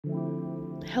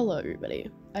Hello everybody.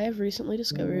 I have recently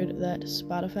discovered that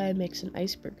Spotify makes an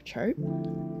iceberg chart.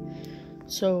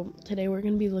 So today we're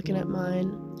going to be looking at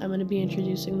mine. I'm going to be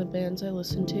introducing the bands I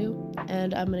listen to,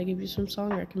 and I'm going to give you some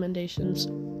song recommendations.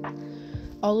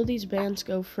 All of these bands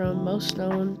go from most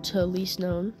known to least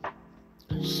known,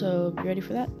 so be ready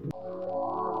for that.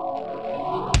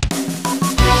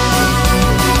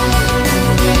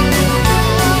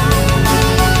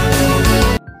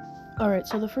 Alright,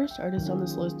 so the first artist on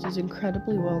this list is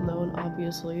incredibly well known,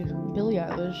 obviously, Billie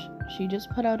Eilish. She just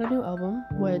put out a new album,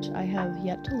 which I have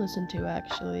yet to listen to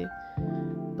actually,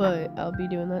 but I'll be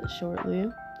doing that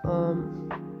shortly. Some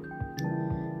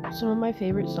of my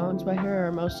favorite songs by her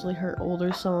are mostly her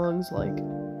older songs like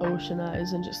Ocean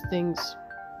Eyes and just things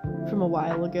from a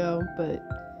while ago, but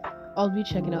I'll be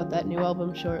checking out that new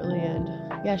album shortly, and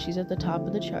yeah, she's at the top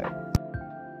of the chart.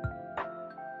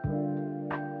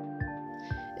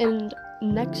 And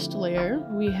next layer,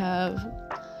 we have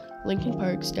Linkin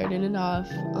Park starting it off.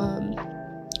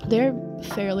 They're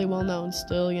fairly well known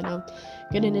still,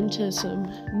 getting into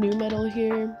some new metal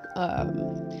here,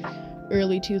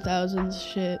 early 2000s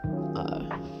shit.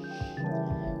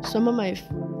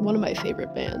 One of my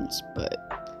favorite bands, but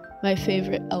my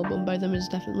favorite album by them is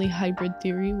definitely Hybrid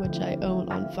Theory, which I own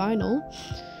on vinyl.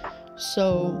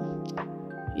 So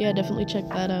yeah, definitely check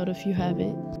that out if you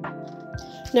haven't.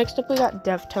 Next up, we got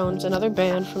Deftones, another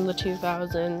band from the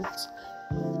 2000s.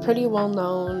 Pretty well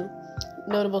known,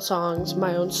 notable songs,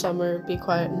 My Own Summer, Be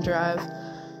Quiet and Drive.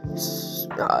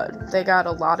 They got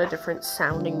a lot of different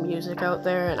sounding music out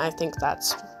there, and I think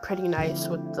that's pretty nice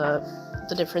with the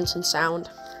difference in sound.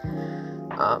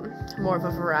 More of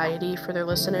a variety for their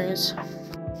listeners.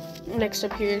 Next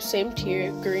up here, same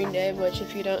tier, Green Day, which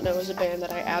if you don't know is a band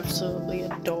that I absolutely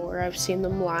adore. I've seen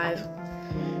them live.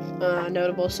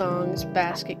 Notable songs,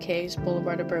 Basket Case,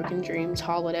 Boulevard of Broken Dreams,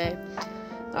 Holiday.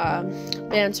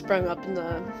 Band sprung up in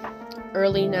the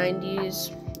early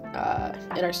 90s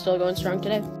and are still going strong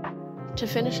today. To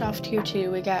finish off tier 2,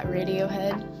 we got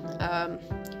Radiohead.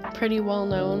 Pretty well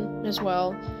known as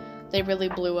well. They really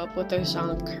blew up with their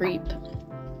song Creep.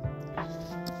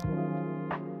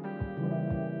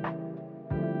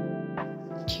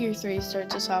 Tier 3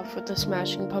 starts us off with the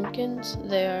Smashing Pumpkins.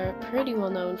 They are pretty well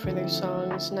known for their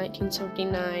songs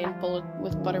 1979, Bullet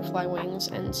with Butterfly Wings,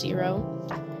 and Zero.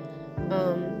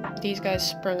 These guys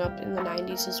sprung up in the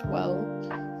 90s as well.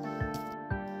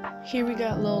 Here we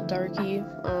got Lil Darky.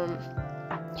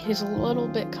 He's a little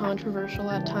bit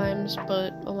controversial at times,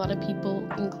 but a lot of people,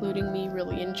 including me,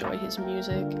 really enjoy his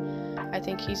music. I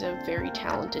think he's a very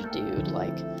talented dude.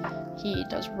 He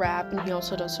does rap and he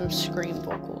also does some scream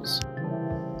vocals.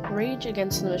 Rage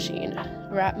Against the Machine,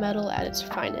 rap metal at its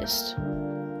finest.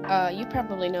 You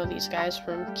probably know these guys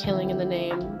from Killing in the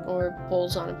Name or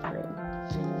Bulls on a Parade.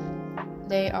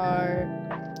 They are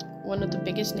one of the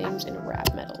biggest names in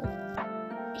rap metal.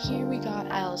 Here we got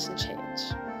Alice in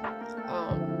Chains.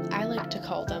 I like to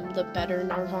call them the better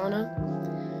Nirvana.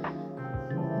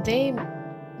 They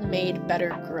made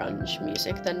better grunge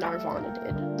music than Nirvana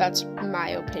did. That's my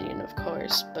opinion, of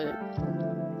course, but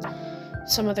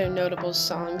some of their notable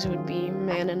songs would be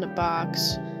Man in a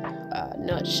Box,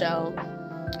 Nutshell,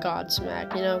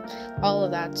 Godsmack, all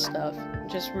of that stuff.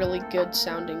 Just really good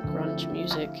sounding grunge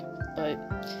music. But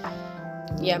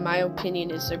yeah, my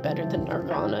opinion is they're better than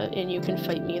Nirvana, and you can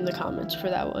fight me in the comments for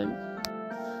that one.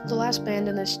 The last band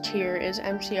in this tier is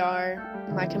MCR,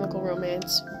 My Chemical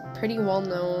Romance. Pretty well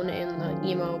known in the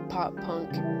emo pop punk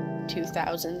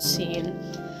 2000s scene.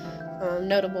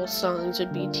 Notable songs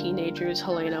would be Teenagers,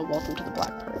 Helena, Welcome to the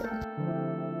Black Parade.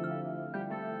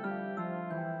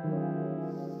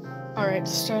 Alright,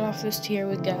 to start off this tier,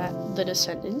 we got The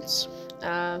Descendants.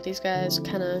 These guys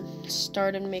kind of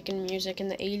started making music in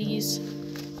the 80s.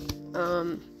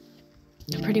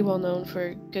 Pretty well known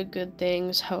for Good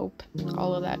Things, Hope,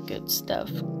 all of that good stuff.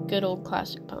 Good old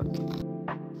classic punk.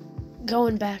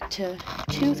 Going back to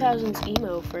 2000s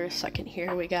emo for a second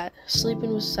here, we got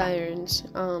Sleeping with Sirens,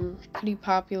 pretty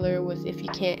popular with If You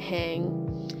Can't Hang.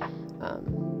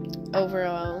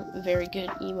 Overall, very good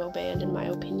emo band in my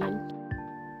opinion.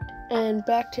 And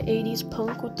back to 80s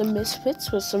punk with the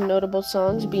Misfits, with some notable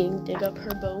songs being Dig Up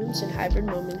Her Bones and Hybrid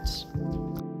Moments.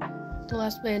 The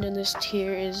last band in this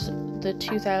tier is the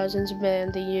 2000s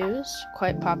band The Used,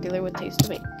 quite popular with Taste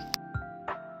of Ink.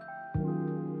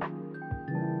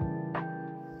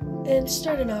 And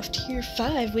starting off tier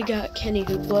 5, we got Kenny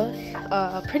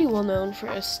Hoopla, pretty well known for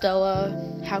Estella,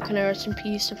 How Can I Rest in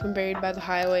Peace, If I'm Buried by the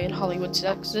Highway, and Hollywood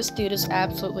Sucks. This dude is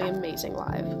absolutely amazing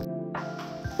live.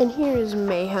 And here is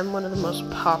Mayhem, one of the most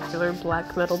popular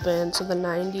black metal bands of the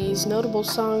 90s, notable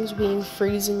songs being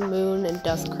Freezing Moon and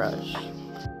Death Crush.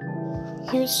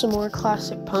 Here's some more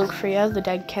classic punk for you, the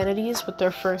Dead Kennedys, with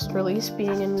their first release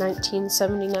being in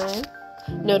 1979.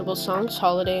 Notable songs,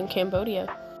 Holiday in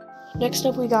Cambodia. Next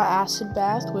up we got Acid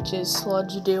Bath, which is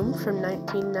Sludge Doom from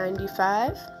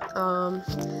 1995.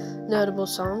 Notable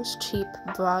songs, Cheap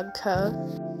Vodka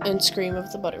and Scream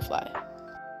of the Butterfly.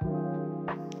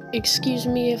 Excuse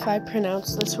me if I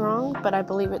pronounce this wrong, but I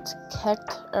believe it's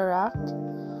Kekt Arak.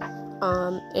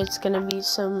 It's gonna be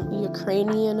some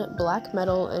Ukrainian black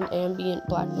metal and ambient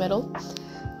black metal.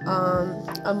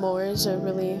 Amor is a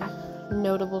really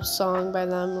notable song by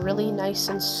them, really nice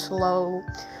and slow,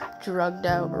 drugged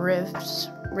out riffs,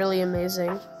 really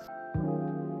amazing.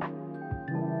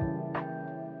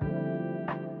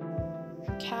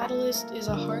 Catalyst is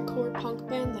a hardcore punk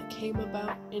band that came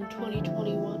about in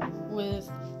 2021 with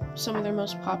some of their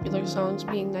most popular songs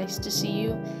being Nice to See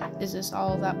You, Is This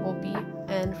All That Will Be,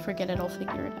 and Forget It, I'll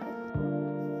Figure It Out.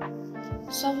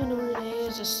 Salvador Day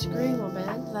is a screamo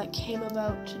band that came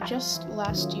about just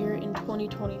last year in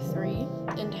 2023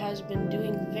 and has been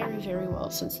doing very, very well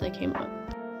since they came out.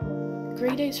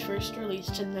 Grey Day's first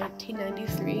released in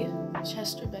 1993,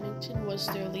 Chester Bennington was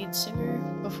their lead singer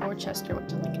before Chester went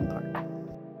to Linkin Park.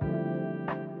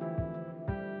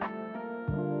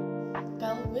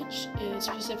 Bell Witch is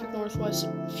Pacific Northwest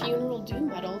funeral doom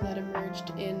metal that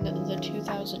emerged in the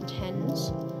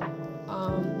 2010s.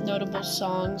 Notable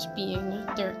songs being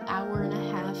their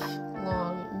hour-and-a-half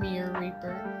long Mirror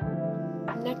Reaper.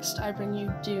 Next, I bring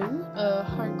you Doom, a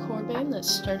hardcore band that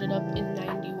started up in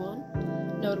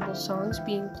 91. Notable songs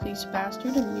being Police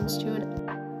Bastard and Means to an End.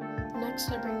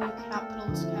 Next, I bring you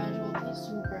Capitalist Casualties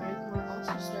and grindcore,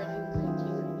 also starting in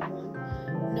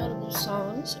 1991. Notable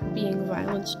songs being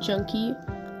Violence Junkie,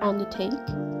 On the Take.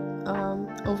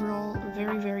 Overall,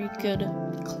 very, very good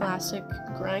classic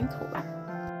grindcore.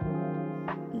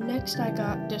 Next, I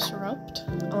got Disrupt.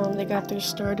 They got their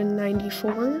start in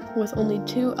 94 with only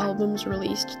 2 albums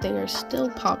released. They are still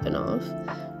popping off.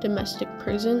 Domestic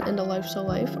Prison and A Life's a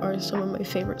Life are some of my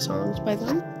favorite songs by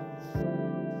them.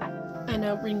 I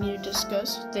now bring you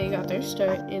Disgust. They got their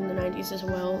start in the 90s as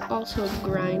well. Also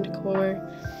grindcore.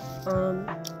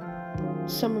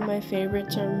 Some of my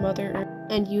favorites are Mother Earth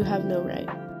and You Have No Right.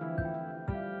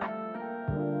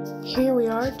 Here we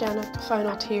are, down at the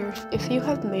final tier. If you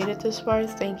have made it this far,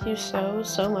 thank you so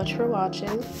much for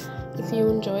watching. If you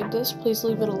enjoyed this, please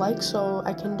leave it a like so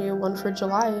I can do one for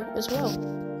July as well.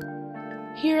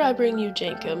 Here I bring you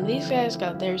Jankum. These guys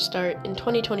got their start in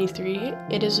 2023.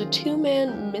 It is a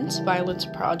 2-man mince violence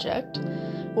project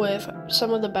with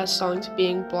some of the best songs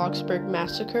being Bloxburg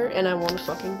Massacre and I Want a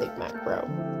Fucking Big Mac Bro.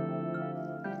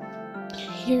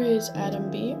 Here is Adam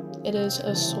B. It is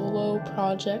a solo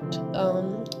project,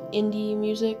 indie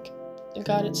music. It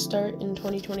got its start in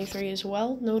 2023 as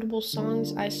well. Notable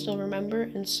songs I Still Remember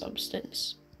and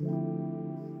Substance.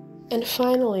 And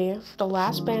finally, the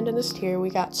last band in this tier, we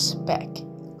got Spec.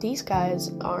 These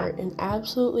guys are an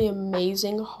absolutely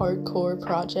amazing hardcore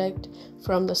project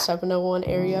from the 701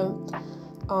 area.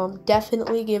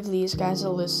 Definitely give these guys a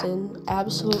listen.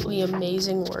 Absolutely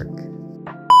amazing work.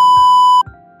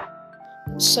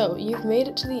 So, you've made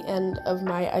it to the end of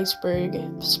my Iceberg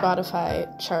Spotify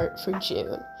chart for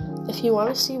June. If you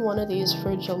want to see one of these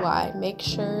for July, make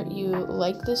sure you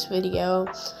like this video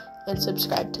and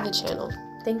subscribe to the channel.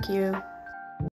 Thank you.